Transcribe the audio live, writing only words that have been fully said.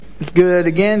Good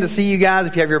again to see you guys.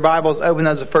 If you have your Bibles, open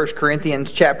those to 1 Corinthians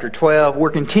chapter 12. We're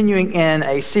continuing in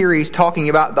a series talking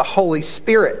about the Holy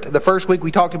Spirit. The first week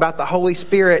we talked about the Holy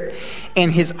Spirit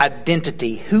and His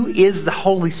identity. Who is the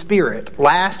Holy Spirit?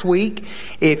 Last week,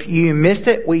 if you missed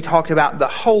it, we talked about the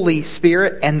Holy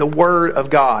Spirit and the Word of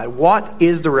God. What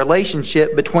is the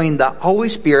relationship between the Holy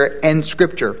Spirit and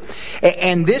Scripture?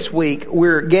 And this week,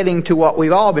 we're getting to what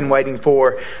we've all been waiting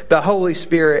for, the Holy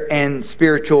Spirit and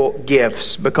spiritual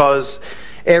gifts. Because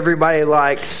everybody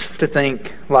likes to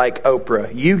think like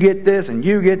Oprah. You get this, and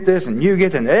you get this, and you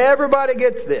get this, and everybody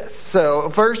gets this.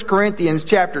 So 1 Corinthians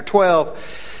chapter 12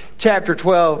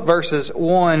 verses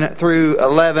 1 through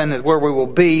 11 is where we will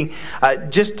be.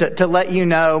 Just to let you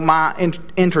know my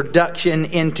introduction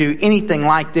into anything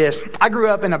like this. I grew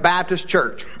up in a Baptist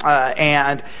church,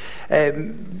 and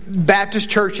Baptist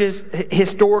churches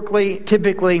historically,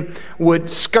 typically would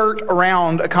skirt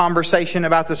around a conversation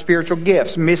about the spiritual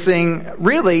gifts, missing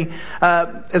really,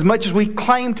 as much as we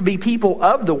claim to be people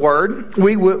of the Word,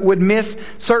 we would miss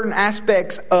certain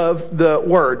aspects of the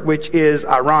Word, which is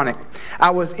ironic.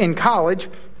 I was in college,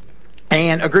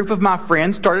 and a group of my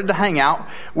friends started to hang out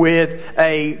with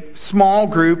a small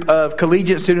group of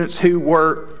collegiate students who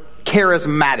were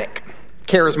charismatic.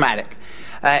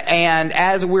 And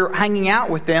as we were hanging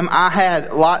out with them, I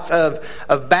had lots of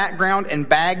background and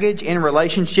baggage in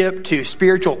relationship to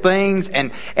spiritual things,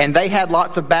 and they had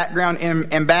lots of background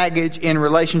and baggage in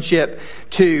relationship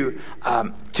to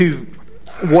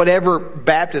whatever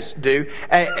Baptists do.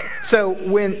 So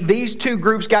when these two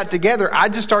groups got together, I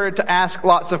just started to ask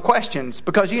lots of questions.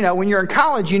 Because, when you're in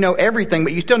college, you know everything,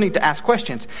 but you still need to ask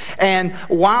questions. And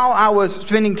while I was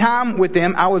spending time with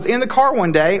them, I was in the car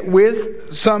one day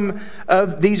with some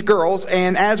of these girls,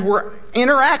 and as we're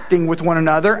interacting with one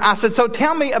another, I said, so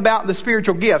tell me about the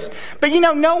spiritual gifts. But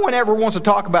no one ever wants to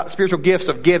talk about spiritual gifts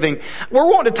of giving. We're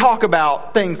wanting to talk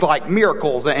about things like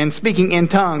miracles and speaking in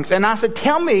tongues. And I said,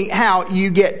 tell me how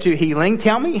you get to healing.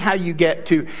 Tell me how you get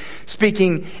to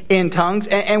speaking in tongues.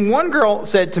 And one girl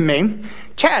said to me,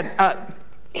 Chad,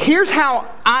 here's how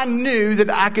I knew that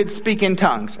I could speak in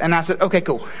tongues. And I said, okay,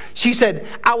 cool. She said,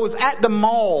 I was at the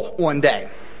mall one day.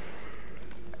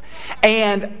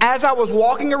 And as I was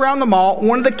walking around the mall,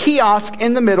 one of the kiosks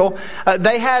in the middle,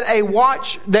 they had a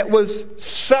watch that was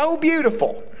so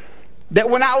beautiful that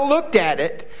when I looked at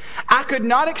it, I could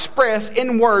not express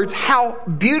in words how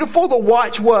beautiful the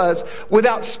watch was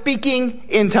without speaking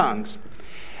in tongues.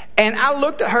 And I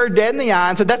looked at her dead in the eye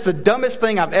and said, that's the dumbest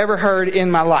thing I've ever heard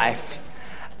in my life.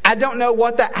 I don't know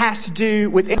what that has to do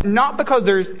with it. Not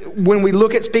because when we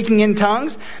look at speaking in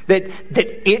tongues, that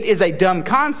it is a dumb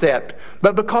concept,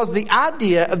 but because the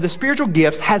idea of the spiritual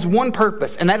gifts has one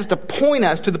purpose, and that is to point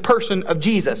us to the person of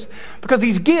Jesus. Because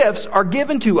these gifts are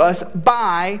given to us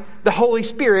by the Holy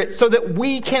Spirit so that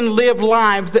we can live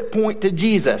lives that point to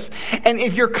Jesus. And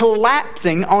if you're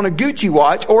collapsing on a Gucci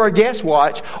watch or a Guess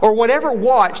watch or whatever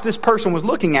watch this person was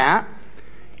looking at,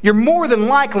 you're more than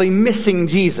likely missing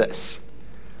Jesus.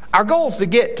 Our goal is to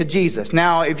get to Jesus.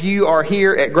 Now, if you are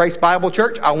here at Grace Bible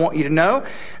Church, I want you to know,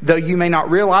 though you may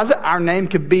not realize it, our name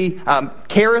could be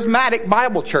Charismatic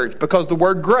Bible Church, because the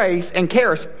word grace and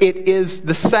charis, it is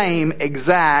the same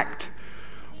exact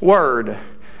word.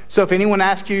 So if anyone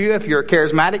asks you if you're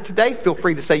charismatic today, feel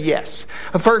free to say yes.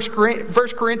 1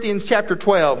 Corinthians chapter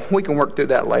 12, we can work through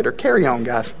that later. Carry on,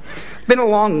 guys. It's been a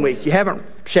long week. You haven't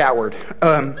showered.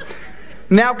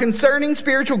 Now concerning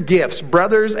spiritual gifts,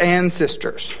 brothers and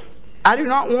sisters, I do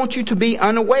not want you to be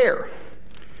unaware.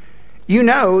 You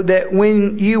know that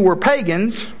when you were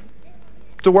pagans,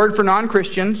 it's a word for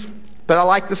non-Christians, but I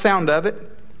like the sound of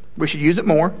it. We should use it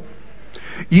more.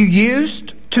 You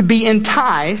used to be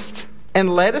enticed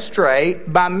and led astray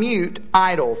by mute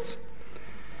idols.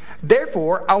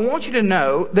 Therefore, I want you to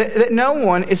know that no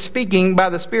one is speaking by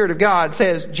the Spirit of God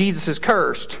says Jesus is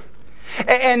cursed.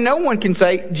 And no one can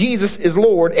say Jesus is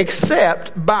Lord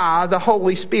except by the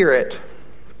Holy Spirit.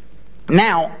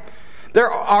 Now,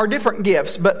 there are different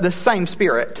gifts, but the same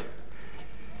Spirit.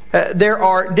 There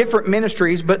are different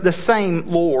ministries, but the same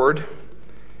Lord.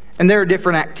 And there are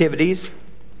different activities,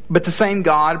 but the same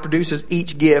God produces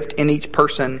each gift in each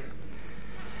person.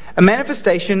 A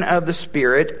manifestation of the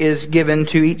Spirit is given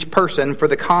to each person for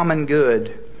the common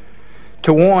good.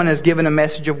 To one is given a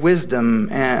message of wisdom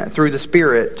through the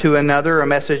Spirit. To another, a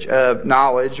message of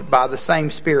knowledge by the same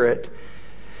Spirit.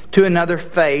 To another,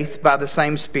 faith by the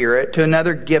same Spirit. To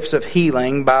another, gifts of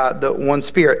healing by the one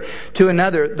Spirit. To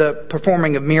another, the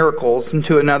performing of miracles. And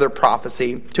to another,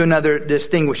 prophecy. To another,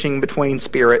 distinguishing between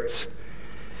spirits.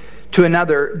 To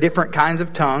another, different kinds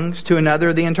of tongues. To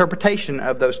another, the interpretation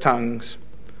of those tongues.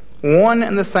 one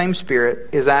and the same Spirit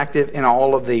is active in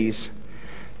all of these,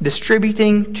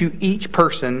 distributing to each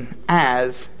person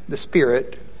as the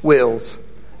Spirit wills,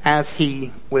 as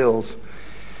He wills.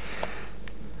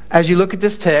 As you look at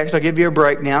this text, I'll give you a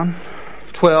breakdown.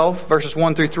 12, verses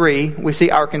 1 through 3, we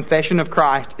see our confession of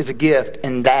Christ is a gift,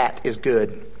 and that is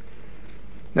good.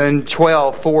 In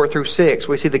 12, 4 through 6,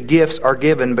 we see the gifts are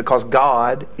given because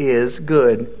God is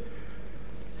good.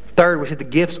 Third, we see the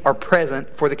gifts are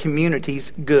present for the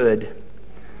community's good.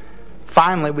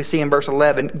 Finally, we see in verse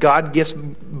 11, God gives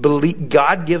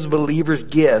believers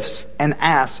gifts and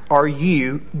asks, are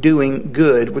you doing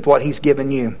good with what He's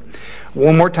given you?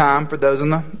 One more time for those in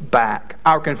the back.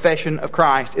 Our confession of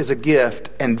Christ is a gift,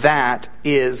 and that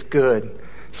is good.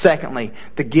 Secondly,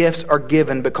 the gifts are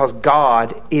given because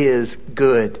God is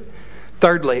good.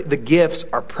 Thirdly, the gifts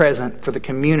are present for the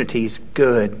community's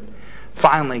good.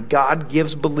 Finally, God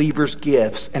gives believers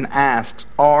gifts and asks,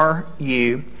 are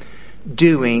you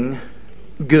doing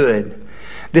good?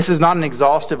 This is not an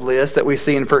exhaustive list that we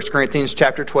see in 1 Corinthians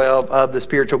chapter 12 of the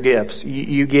spiritual gifts.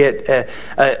 You get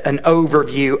an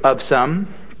overview of some.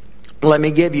 Let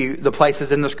me give you the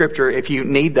places in the Scripture, if you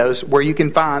need those, where you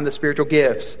can find the spiritual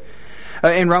gifts.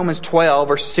 In Romans 12,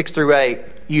 verses 6 through 8,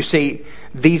 you see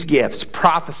these gifts: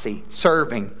 prophecy,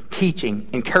 serving, teaching,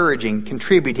 encouraging,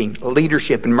 contributing,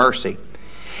 leadership, and mercy.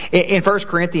 In 1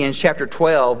 Corinthians chapter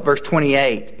 12, verse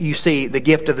 28, you see the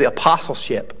gift of the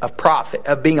apostleship,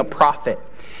 of being a prophet,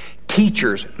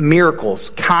 teachers,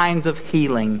 miracles, kinds of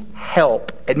healing,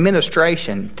 help,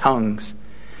 administration, tongues.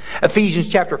 Ephesians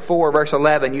chapter 4, verse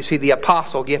 11, you see the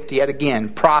apostle gift yet again: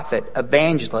 prophet,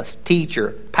 evangelist,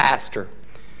 teacher, pastor.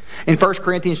 In 1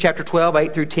 Corinthians chapter 12,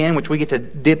 8 through 10, which we get to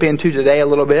dip into today a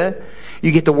little bit,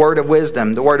 you get the word of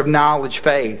wisdom, the word of knowledge,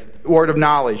 faith,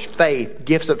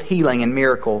 gifts of healing and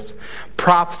miracles,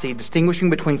 prophecy,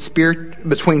 distinguishing between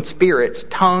spirits,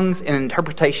 tongues, and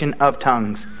interpretation of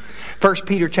tongues. 1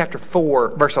 Peter chapter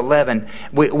 4, verse 11,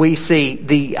 we see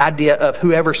the idea of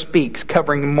whoever speaks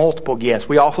covering multiple gifts.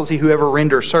 We also see whoever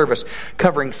renders service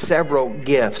covering several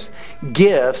gifts.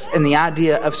 Gifts and the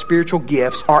idea of spiritual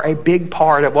gifts are a big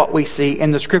part of what we see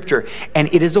in the Scripture,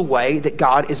 and it is a way that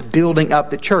God is building up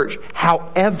the church.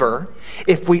 However,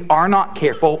 if we are not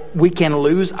careful, we can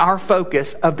lose our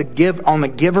focus on the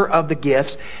giver of the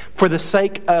gifts for the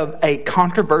sake of a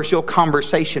controversial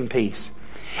conversation piece.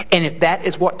 And if that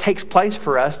is what takes place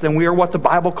for us, then we are what the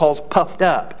Bible calls puffed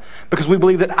up, because we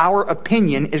believe that our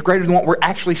opinion is greater than what we're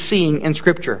actually seeing in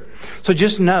Scripture. So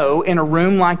just know, in a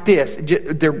room like this,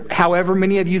 however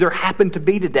many of you there happen to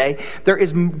be today, there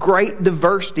is great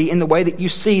diversity in the way that you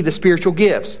see the spiritual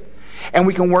gifts. And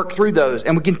we can work through those,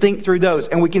 and we can think through those,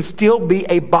 and we can still be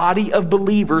a body of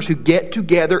believers who get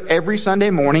together every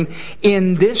Sunday morning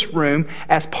in this room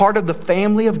as part of the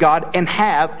family of God and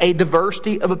have a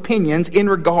diversity of opinions in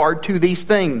regard to these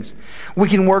things. We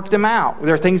can work them out.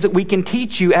 There are things that we can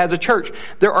teach you as a church.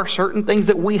 There are certain things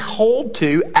that we hold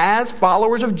to as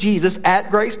followers of Jesus at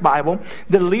Grace Bible,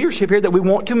 the leadership here, that we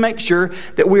want to make sure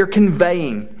that we are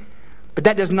conveying. But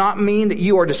that does not mean that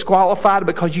you are disqualified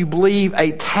because you believe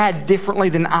a tad differently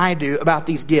than I do about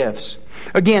these gifts.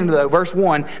 Again, though, verse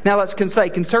 1, now let's say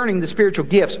concerning the spiritual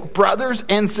gifts, brothers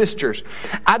and sisters,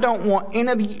 I don't want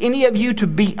any of you to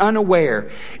be unaware.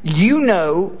 You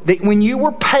know that when you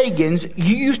were pagans,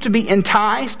 you used to be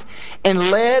enticed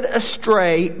and led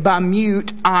astray by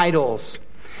mute idols.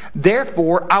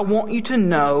 Therefore, I want you to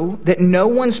know that no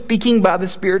one speaking by the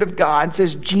Spirit of God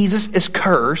says Jesus is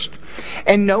cursed,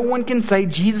 and no one can say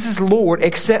Jesus is Lord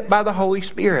except by the Holy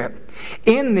Spirit.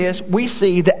 In this, we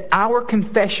see that our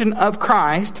confession of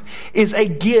Christ is a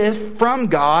gift from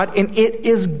God, and it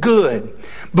is good.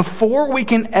 Before we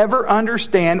can ever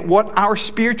understand what our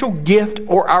spiritual gift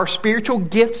or our spiritual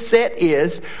gift set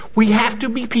is, we have to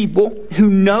be people who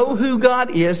know who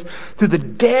God is through the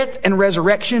death and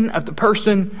resurrection of the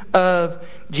person of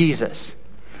Jesus.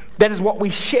 That is what we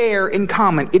share in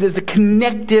common. It is the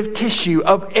connective tissue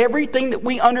of everything that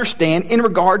we understand in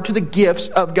regard to the gifts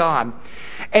of God.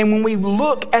 And when we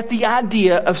look at the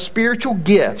idea of spiritual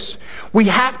gifts, we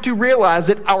have to realize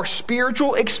that our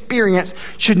spiritual experience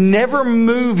should never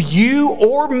move you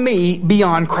or me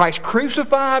beyond Christ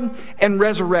crucified and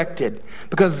resurrected,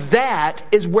 because that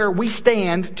is where we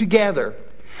stand together.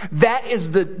 That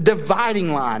is the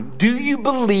dividing line. Do you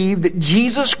believe that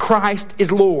Jesus Christ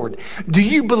is Lord? Do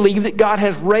you believe that God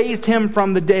has raised Him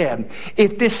from the dead?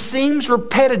 If this seems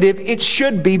repetitive, it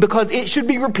should be, because it should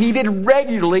be repeated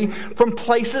regularly from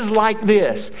places like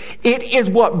this. It is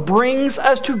what brings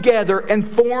us together and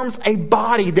forms a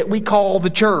body that we call the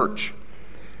church.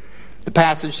 The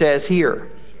passage says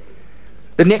here,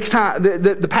 the next time,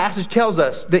 the passage tells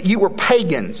us that you were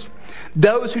pagans.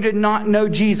 those who did not know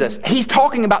Jesus. He's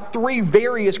talking about three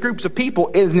various groups of people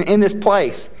in this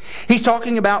place. He's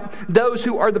talking about those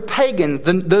who are the pagans,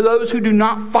 those who do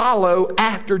not follow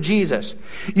after Jesus.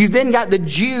 You've then got the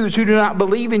Jews who do not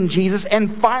believe in Jesus,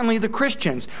 and finally the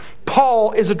Christians.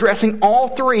 Paul is addressing all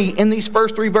three in these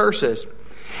first three verses.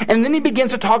 And then he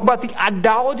begins to talk about the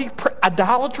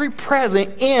idolatry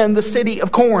present in the city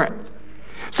of Corinth.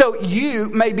 So you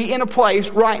may be in a place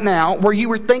right now where you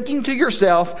were thinking to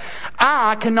yourself,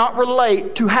 I cannot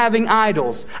relate to having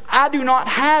idols. I do not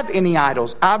have any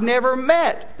idols. I've never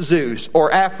met Zeus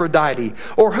or Aphrodite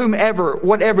or whomever,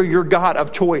 whatever your god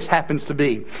of choice happens to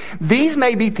be. These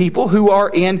may be people who are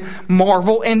in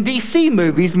Marvel and DC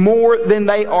movies more than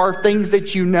they are things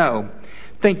that you know,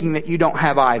 thinking that you don't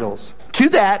have idols. To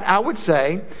that, I would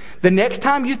say, the next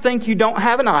time you think you don't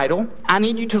have an idol, I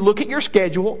need you to look at your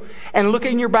schedule and look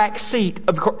in your back seat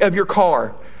of your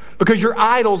car, because your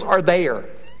idols are there.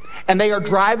 And they are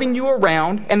driving you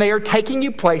around, and they are taking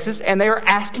you places, and they are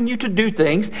asking you to do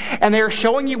things, and they are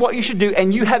showing you what you should do,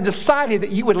 and you have decided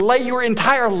that you would lay your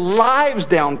entire lives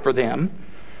down for them.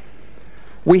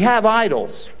 We have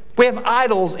idols. We have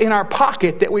idols in our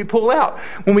pocket that we pull out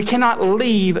when we cannot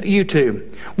leave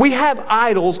YouTube. We have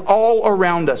idols all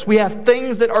around us. We have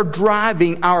things that are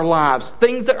driving our lives,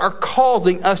 things that are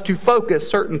causing us to focus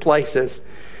certain places.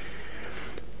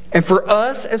 And for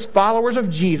us as followers of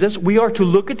Jesus, we are to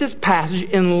look at this passage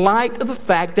in light of the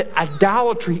fact that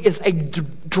idolatry is a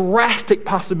drastic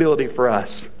possibility for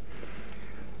us.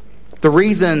 The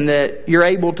reason that you're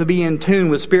able to be in tune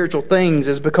with spiritual things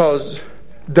is because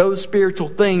those spiritual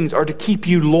things are to keep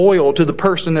you loyal to the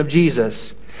person of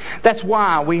Jesus. That's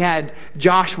why we had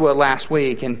Joshua last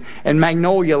week and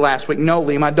Magnolia last week,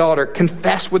 Noli, my daughter,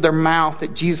 confess with their mouth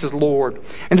that Jesus is Lord.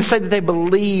 And to say that they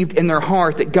believed in their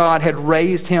heart that God had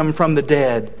raised him from the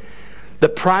dead. The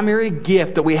primary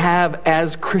gift that we have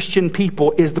as Christian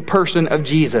people is the person of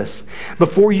Jesus.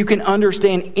 Before you can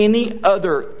understand any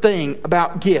other thing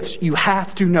about gifts, you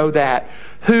have to know that.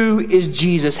 Who is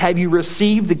Jesus? Have you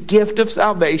received the gift of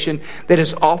salvation that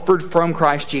is offered from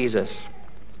Christ Jesus?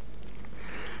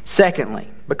 Secondly,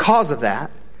 because of that,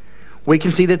 we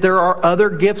can see that there are other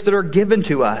gifts that are given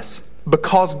to us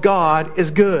because God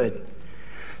is good.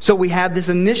 So we have this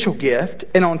initial gift,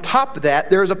 and on top of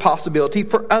that, there is a possibility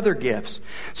for other gifts.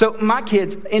 So my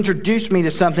kids introduced me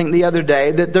to something the other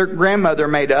day that their grandmother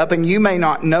made up, and you may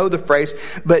not know the phrase,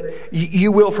 but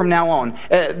you will from now on.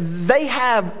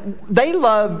 They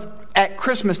love at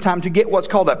Christmas time to get what's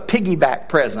called a piggyback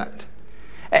present.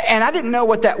 And I didn't know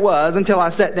what that was until I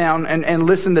sat down and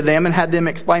listened to them and had them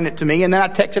explain it to me. And then I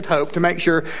texted Hope to make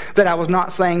sure that I was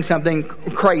not saying something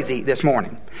crazy this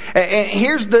morning. And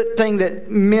here's the thing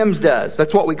that Mims does.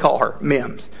 That's what we call her,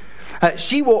 Mims.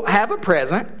 She will have a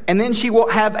present, and then she will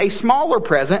have a smaller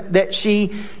present that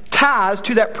she ties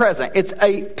to that present. It's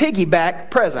a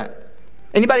piggyback present.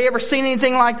 Anybody ever seen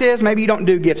anything like this? Maybe you don't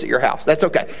do gifts at your house. That's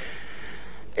okay.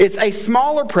 It's a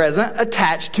smaller present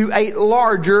attached to a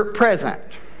larger present.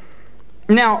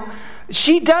 Now,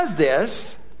 she does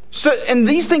this, and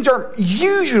these things are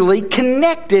usually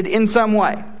connected in some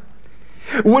way.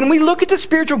 When we look at the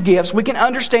spiritual gifts, we can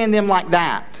understand them like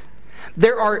that.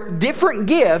 There are different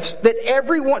gifts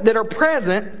that are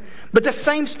present, but the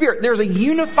same Spirit. There's a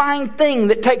unifying thing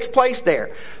that takes place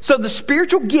there. So the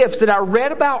spiritual gifts that I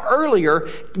read about earlier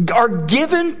are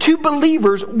given to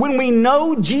believers when we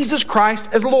know Jesus Christ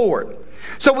as Lord.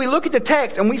 So we look at the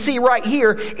text and we see right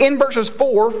here in verses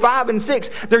 4, 5, and 6,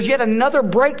 there's yet another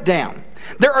breakdown.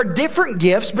 There are different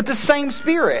gifts, but the same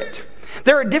Spirit.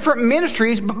 There are different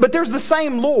ministries, but there's the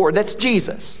same Lord, that's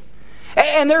Jesus.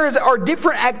 And there are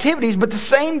different activities, but the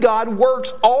same God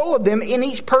works all of them in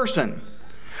each person.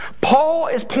 Paul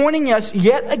is pointing us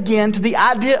yet again to the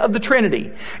idea of the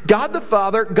Trinity. God the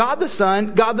Father, God the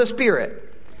Son, God the Spirit.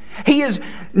 He is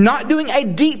not doing a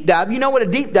deep dive. You know what a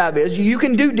deep dive is. You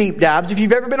can do deep dives. If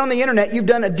you've ever been on the internet, you've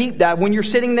done a deep dive. When you're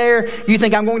sitting there, you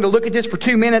think, I'm going to look at this for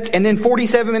 2 minutes, and then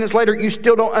 47 minutes later, you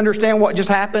still don't understand what just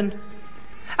happened.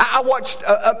 I watched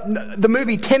the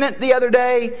movie Tenet the other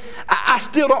day.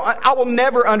 I will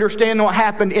never understand what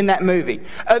happened in that movie,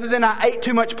 other than I ate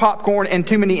too much popcorn and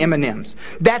too many M&Ms.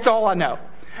 That's all I know.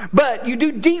 But you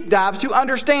do deep dives to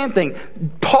understand things.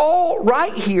 Paul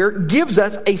right here gives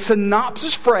us a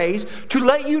synopsis phrase to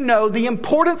let you know the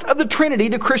importance of the Trinity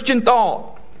to Christian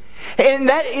thought. And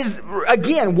that is,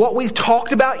 again, what we've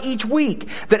talked about each week,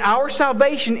 that our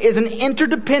salvation is an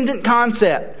interdependent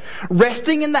concept,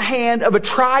 resting in the hand of a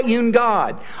triune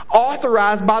God,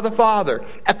 authorized by the Father,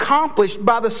 accomplished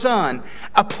by the Son,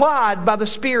 applied by the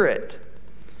Spirit.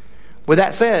 With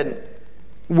that said,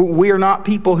 we are not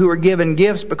people who are given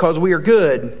gifts because we are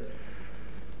good.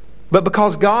 but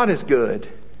because God is good.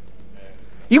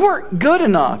 You weren't good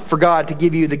enough for God to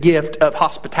give you the gift of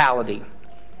hospitality.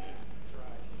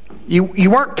 You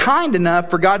weren't kind enough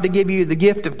for God to give you the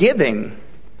gift of giving.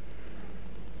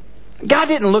 God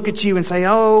didn't look at you and say,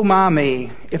 oh,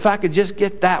 mommy, if I could just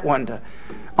get that one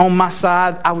on my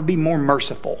side, I would be more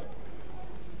merciful.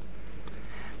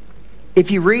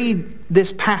 If you read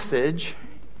this passage,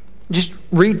 just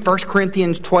read 1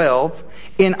 Corinthians 12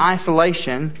 in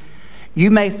isolation,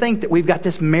 you may think that we've got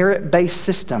this merit-based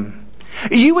system.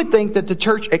 You would think that the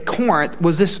church at Corinth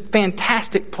was this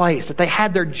fantastic place, that they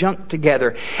had their junk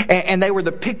together, and they were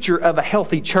the picture of a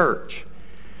healthy church.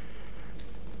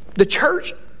 The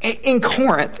church in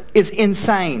Corinth is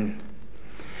insane.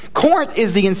 Corinth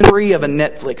is the insanity of a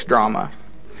Netflix drama.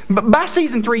 But by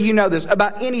season 3, you know this,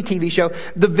 about any TV show,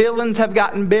 the villains have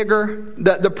gotten bigger,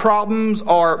 the problems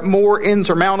are more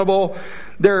insurmountable,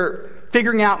 they're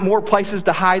figuring out more places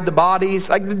to hide the bodies.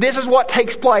 Like, this is what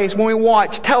takes place when we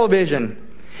watch television.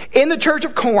 In the church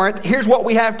of Corinth, here's what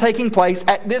we have taking place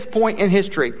at this point in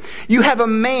history. You have a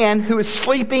man who is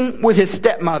sleeping with his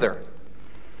stepmother.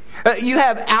 You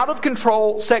have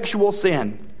out-of-control sexual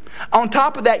sin. On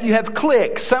top of that, you have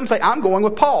cliques. Some say, I'm going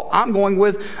with Paul. I'm going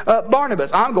with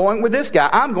Barnabas. I'm going with this guy.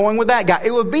 I'm going with that guy.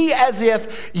 It would be as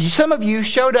if some of you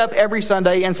showed up every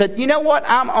Sunday and said, you know what?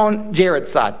 I'm on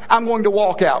Jared's side. I'm going to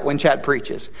walk out when Chad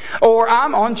preaches. Or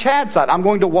I'm on Chad's side. I'm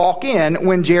going to walk in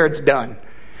when Jared's done.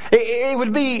 It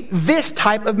would be this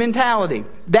type of mentality.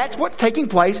 That's what's taking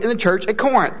place in the church at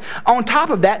Corinth. On top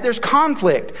of that, there's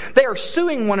conflict. They are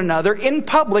suing one another in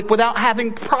public without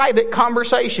having private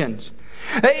conversations.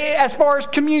 As far as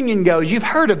communion goes, you've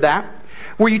heard of that,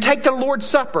 where you take the Lord's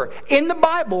Supper. In the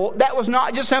Bible, that was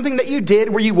not just something that you did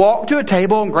where you walked to a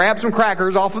table and grabbed some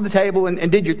crackers off of the table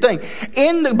and did your thing.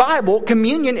 In the Bible,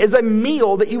 communion is a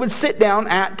meal that you would sit down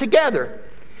at together.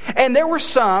 And there were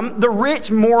some, the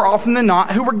rich more often than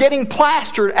not, who were getting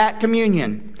plastered at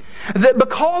communion. That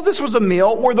because this was a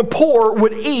meal where the poor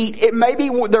would eat, it may be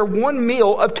their one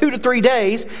meal of 2 to 3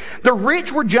 days, the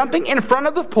rich were jumping in front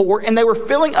of the poor and they were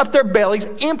filling up their bellies,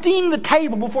 emptying the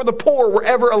table before the poor were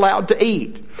ever allowed to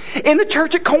eat. In the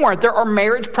church at Corinth, there are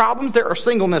marriage problems, there are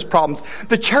singleness problems.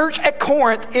 The church at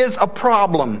Corinth is a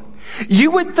problem.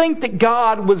 You would think that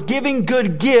God was giving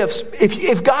good gifts,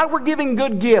 if God were giving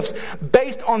good gifts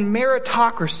based on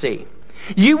meritocracy,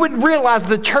 you would realize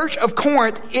the church of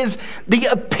Corinth is the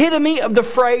epitome of the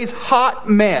phrase hot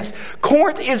mess.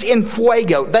 Corinth is in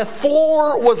fuego. The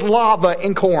floor was lava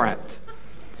in Corinth.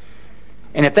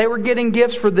 And if they were getting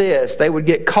gifts for this, they would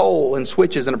get coal and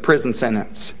switches and a prison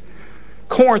sentence.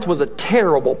 Corinth was a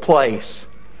terrible place.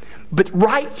 But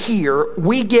right here,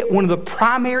 we get one of the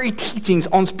primary teachings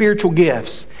on spiritual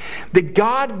gifts. That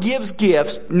God gives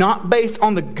gifts not based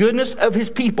on the goodness of His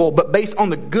people, but based on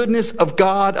the goodness of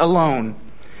God alone.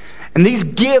 And these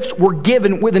gifts were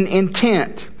given with an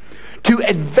intent to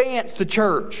advance the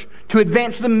church, to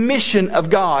advance the mission of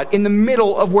God in the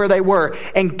middle of where they were.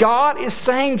 And God is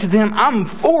saying to them, I'm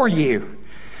for you.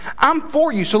 I'm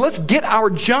for you. So let's get our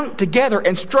junk together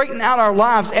and straighten out our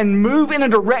lives and move in a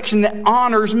direction that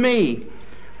honors me.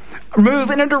 Move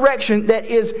in a direction that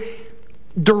is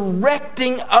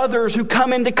directing others who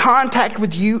come into contact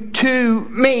with you to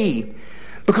me.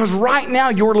 Because right now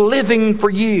you're living for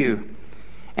you.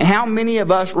 And how many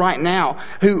of us right now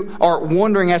who are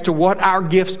wondering as to what our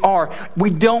gifts are,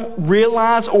 we don't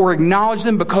realize or acknowledge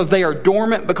them because they are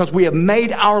dormant, because we have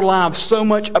made our lives so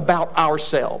much about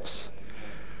ourselves.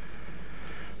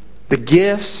 The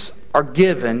gifts are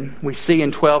given, we see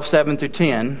in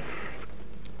 12:7-10,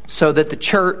 so that the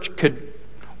church could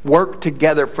work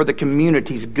together for the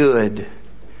community's good.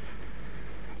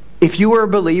 If you are a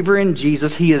believer in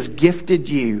Jesus, He has gifted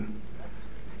you.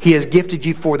 He has gifted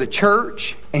you for the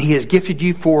church, and He has gifted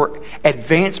you for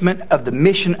advancement of the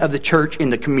mission of the church in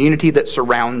the community that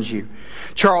surrounds you.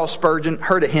 Charles Spurgeon,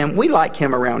 heard of him? We like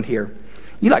him around here.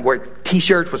 You like wear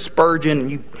t-shirts with Spurgeon, and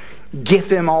you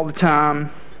gif him all the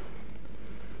time.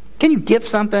 Can you gift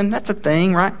something? That's a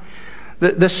thing, right?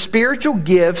 The spiritual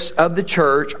gifts of the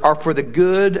church are for the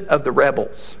good of the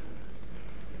rebels,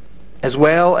 as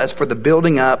well as for the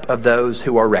building up of those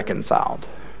who are reconciled.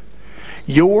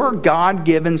 Your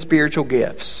God-given spiritual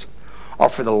gifts are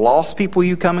for the lost people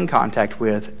you come in contact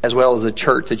with, as well as the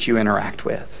church that you interact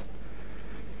with.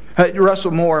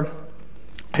 Russell Moore,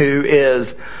 who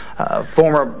is a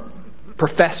former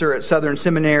professor at Southern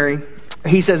Seminary,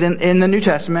 he says in the New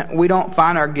Testament, we don't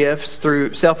find our gifts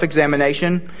through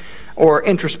self-examination or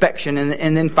introspection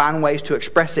and then find ways to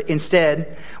express it.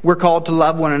 Instead, we're called to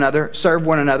love one another, serve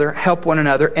one another, help one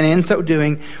another, and in so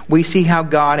doing, we see how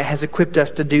God has equipped us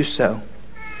to do so.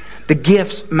 The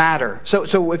gifts matter.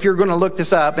 So if you're going to look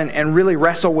this up and really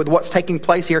wrestle with what's taking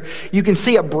place here, you can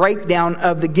see a breakdown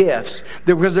of the gifts.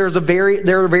 Because there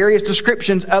are various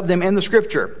descriptions of them in the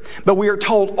Scripture. But we are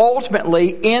told ultimately,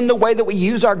 in the way that we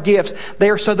use our gifts, they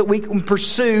are so that we can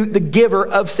pursue the giver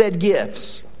of said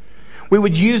gifts. We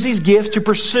would use these gifts to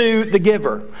pursue the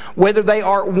giver. Whether they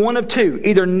are one of two,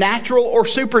 either natural or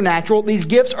supernatural, these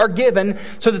gifts are given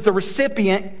so that the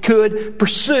recipient could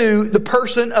pursue the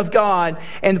person of God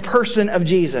and the person of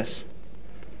Jesus.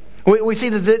 We see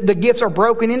that the gifts are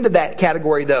broken into that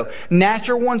category, though.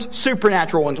 Natural ones,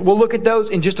 supernatural ones. We'll look at those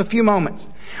in just a few moments.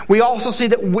 We also see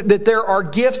that there are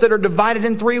gifts that are divided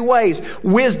in three ways: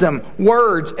 wisdom,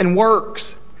 words, and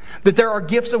works. That there are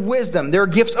gifts of wisdom, there are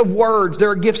gifts of words, there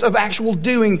are gifts of actual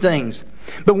doing things.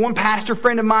 But one pastor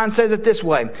friend of mine says it this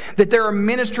way, that there are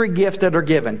ministry gifts that are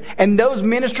given. And those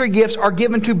ministry gifts are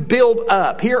given to build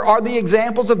up. Here are the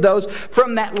examples of those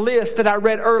from that list that I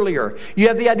read earlier. You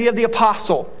have the idea of the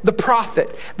apostle, the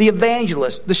prophet, the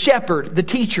evangelist, the shepherd, the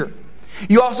teacher.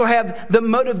 You also have the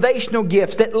motivational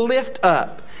gifts that lift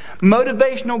up.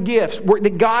 Motivational gifts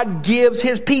that God gives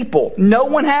His people. No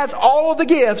one has all of the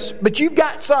gifts, but you've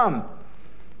got some.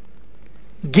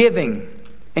 Giving,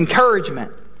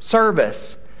 encouragement,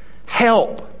 service,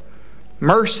 help,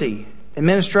 mercy,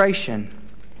 administration.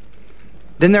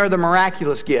 Then there are the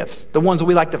miraculous gifts, the ones that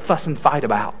we like to fuss and fight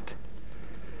about.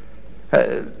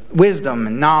 Wisdom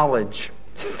and knowledge,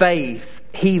 faith,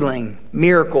 healing,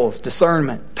 miracles,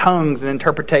 discernment, tongues, and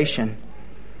interpretation.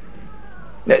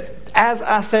 As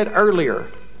I said earlier,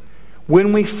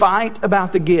 when we fight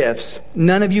about the gifts,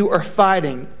 none of you are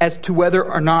fighting as to whether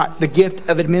or not the gift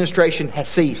of administration has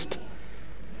ceased.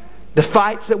 The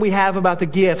fights that we have about the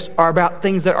gifts are about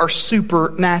things that are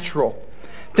supernatural.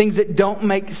 Things that don't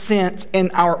make sense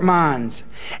in our minds.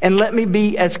 And let me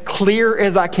be as clear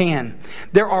as I can.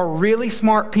 There are really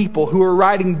smart people who are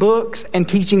writing books and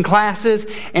teaching classes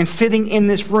and sitting in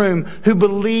this room who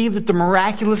believe that the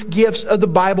miraculous gifts of the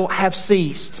Bible have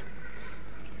ceased.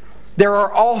 There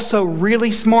are also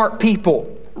really smart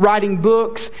people writing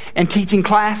books and teaching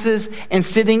classes and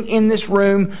sitting in this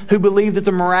room who believe that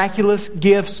the miraculous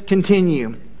gifts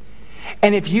continue.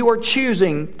 And if you are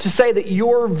choosing to say that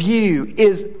your view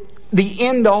is the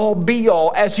end-all,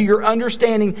 be-all as to your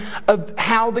understanding of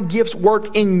how the gifts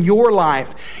work in your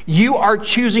life, you are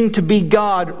choosing to be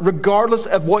God regardless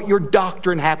of what your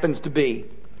doctrine happens to be.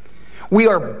 We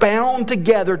are bound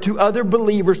together to other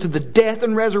believers through the death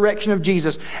and resurrection of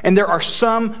Jesus. And there are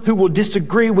some who will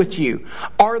disagree with you.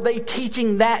 Are they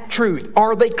teaching that truth?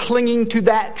 Are they clinging to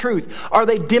that truth? Are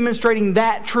they demonstrating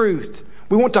that truth?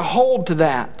 We want to hold to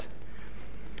that.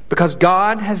 Because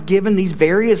God has given these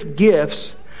various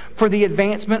gifts for the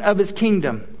advancement of His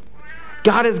kingdom.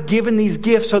 God has given these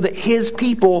gifts so that His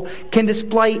people can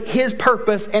display His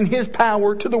purpose and His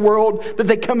power to the world that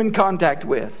they come in contact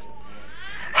with.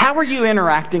 How are you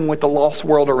interacting with the lost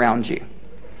world around you?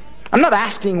 I'm not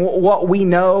asking what we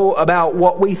know about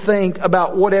what we think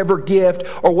about whatever gift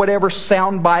or whatever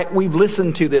soundbite we've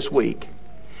listened to this week.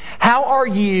 How are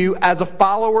you, as a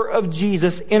follower of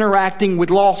Jesus, interacting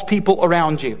with lost people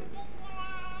around you?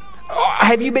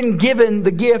 Have you been given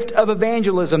the gift of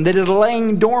evangelism that is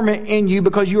laying dormant in you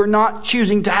because you are not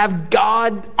choosing to have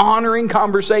God-honoring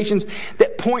conversations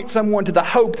that point someone to the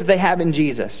hope that they have in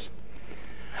Jesus?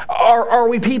 Are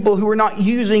we people who are not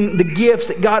using the gifts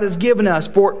that God has given us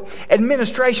for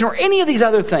administration or any of these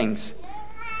other things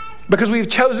because we've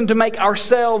chosen to make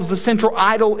ourselves the central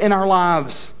idol in our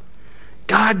lives?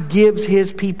 God gives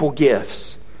His people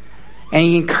gifts, and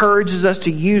He encourages us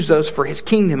to use those for His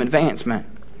kingdom advancement.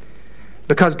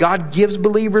 Because God gives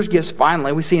believers gifts,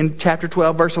 finally, we see in chapter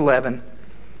 12, verse 11,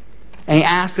 and He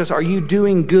asks us, are you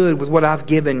doing good with what I've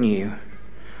given you?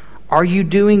 Are you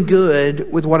doing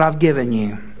good with what I've given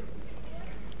you?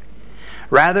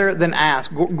 Rather than ask,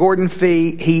 Gordon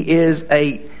Fee, he is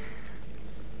a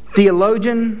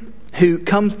theologian who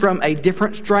comes from a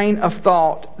different strain of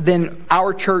thought than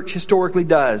our church historically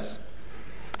does.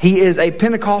 He is a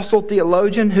Pentecostal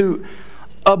theologian who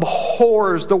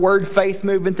abhors the word faith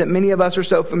movement that many of us are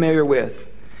so familiar with.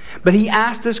 But he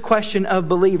asked this question of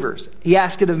believers. He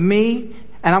asked it of me,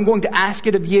 and I'm going to ask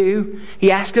it of you.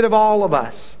 He asked it of all of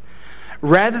us.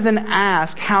 Rather than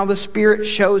ask how the Spirit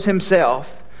shows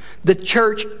Himself, the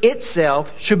church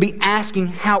itself should be asking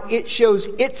how it shows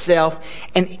itself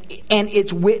and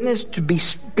its witness to be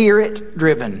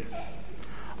Spirit-driven.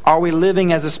 Are we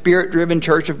living as a Spirit-driven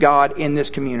church of God in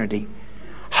this community?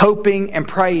 Hoping and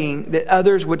praying that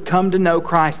others would come to know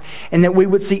Christ and that we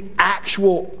would see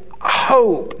actual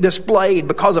hope displayed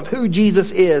because of who Jesus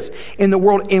is in the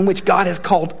world in which God has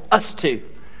called us to.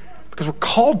 Because we're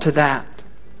called to that.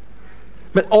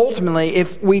 But ultimately,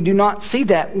 if we do not see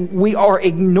that, we are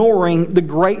ignoring the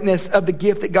greatness of the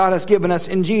gift that God has given us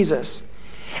in Jesus.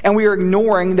 And we are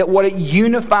ignoring that what it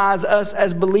unifies us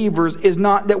as believers is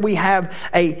not that we have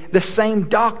the same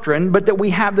doctrine, but that we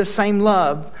have the same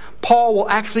love. Paul will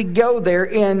actually go there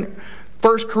in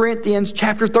 1 Corinthians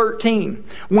chapter 13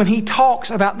 when he talks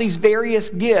about these various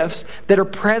gifts that are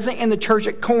present in the church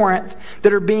at Corinth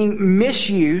that are being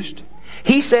misused.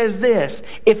 He says this,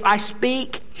 if I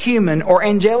speak human or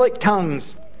angelic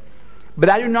tongues, but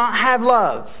I do not have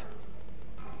love,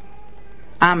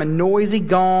 I'm a noisy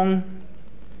gong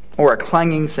or a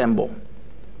clanging cymbal.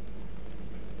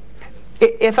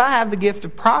 If I have the gift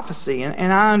of prophecy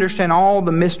and I understand all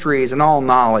the mysteries and all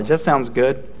knowledge, that sounds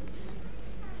good.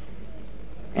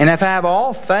 And if I have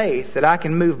all faith that I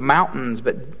can move mountains,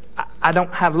 but I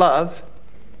don't have love,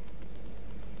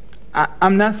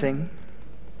 I'm nothing.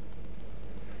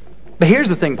 But here's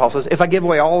the thing, Paul says, if I give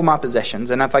away all of my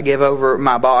possessions, and if I give over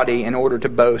my body in order to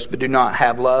boast, but do not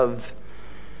have love,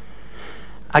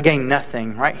 I gain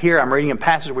nothing. Right here, I'm reading a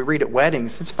passage we read at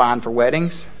weddings. It's fine for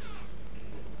weddings.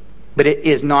 But it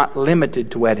is not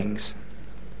limited to weddings.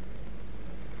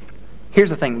 Here's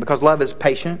the thing, because love is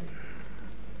patient,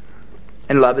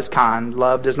 and love is kind.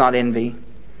 Love does not envy.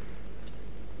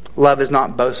 Love is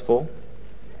not boastful.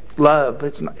 Love,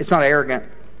 it's not arrogant.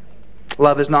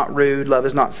 Love is not rude. Love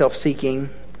is not self-seeking.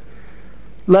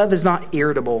 Love is not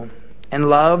irritable. And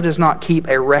love does not keep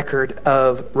a record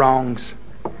of wrongs.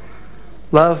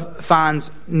 Love finds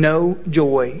no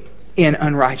joy in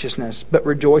unrighteousness, but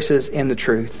rejoices in the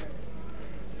truth.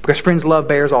 Because, friends, love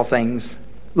bears all things.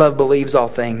 Love believes all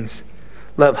things.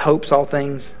 Love hopes all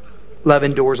things. Love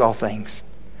endures all things.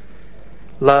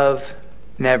 Love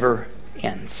never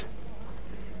ends.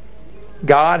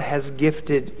 God has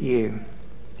gifted you.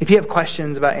 If you have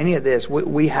questions about any of this,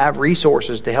 we have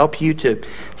resources to help you to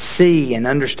see and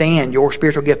understand your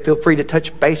spiritual gift. Feel free to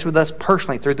touch base with us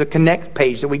personally through the Connect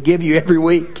page that we give you every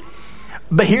week.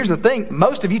 But here's the thing.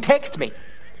 Most of you text me.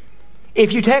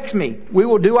 If you text me, we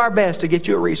will do our best to get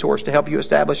you a resource to help you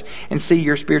establish and see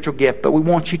your spiritual gift. But we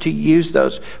want you to use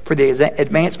those for the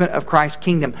advancement of Christ's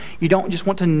kingdom. You don't just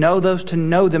want to know those to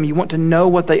know them. You want to know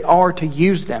what they are to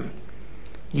use them.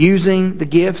 Using the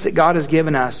gifts that God has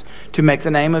given us to make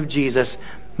the name of Jesus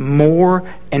more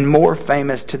and more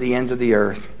famous to the ends of the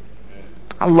earth.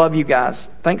 I love you guys.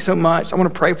 Thanks so much. I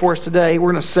want to pray for us today.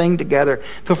 We're going to sing together.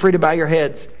 Feel free to bow your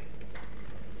heads.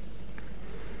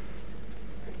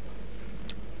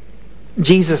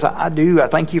 Jesus, I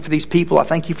thank you for these people. I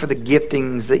thank you for the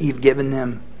giftings that you've given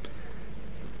them.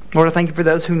 Lord, I thank you for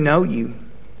those who know you.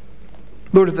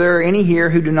 Lord, if there are any here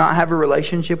who do not have a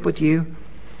relationship with you,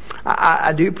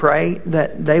 I do pray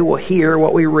that they will hear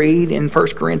what we read in 1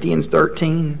 Corinthians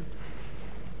 13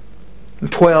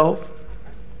 and 12.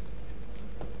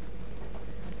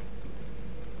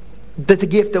 That the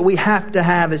gift that we have to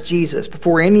have is Jesus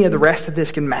before any of the rest of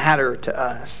this can matter to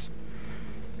us.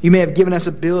 You may have given us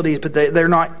abilities, but they're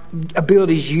not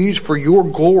abilities used for your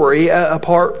glory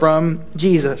apart from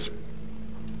Jesus.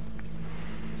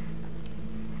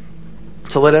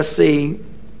 So let us see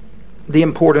the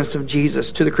importance of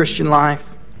Jesus to the Christian life.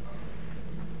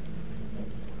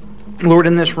 Lord,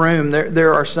 in this room,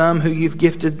 there are some who you've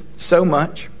gifted so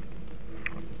much.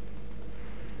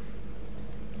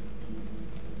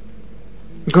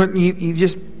 You've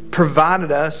just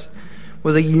provided us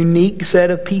with a unique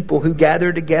set of people who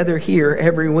gather together here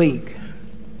every week.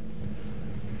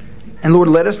 And Lord,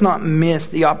 let us not miss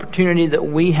the opportunity that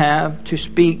we have to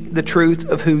speak the truth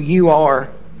of who you are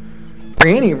for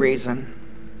any reason.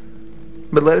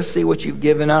 But let us see what you've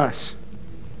given us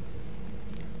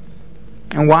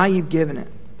and why you've given it.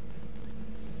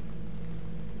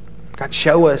 God,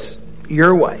 show us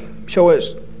your way. Show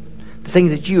us the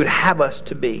things that you would have us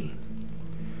to be.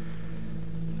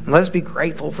 And let us be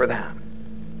grateful for that.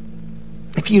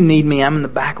 If you need me, I'm in the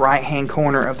back right-hand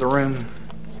corner of the room.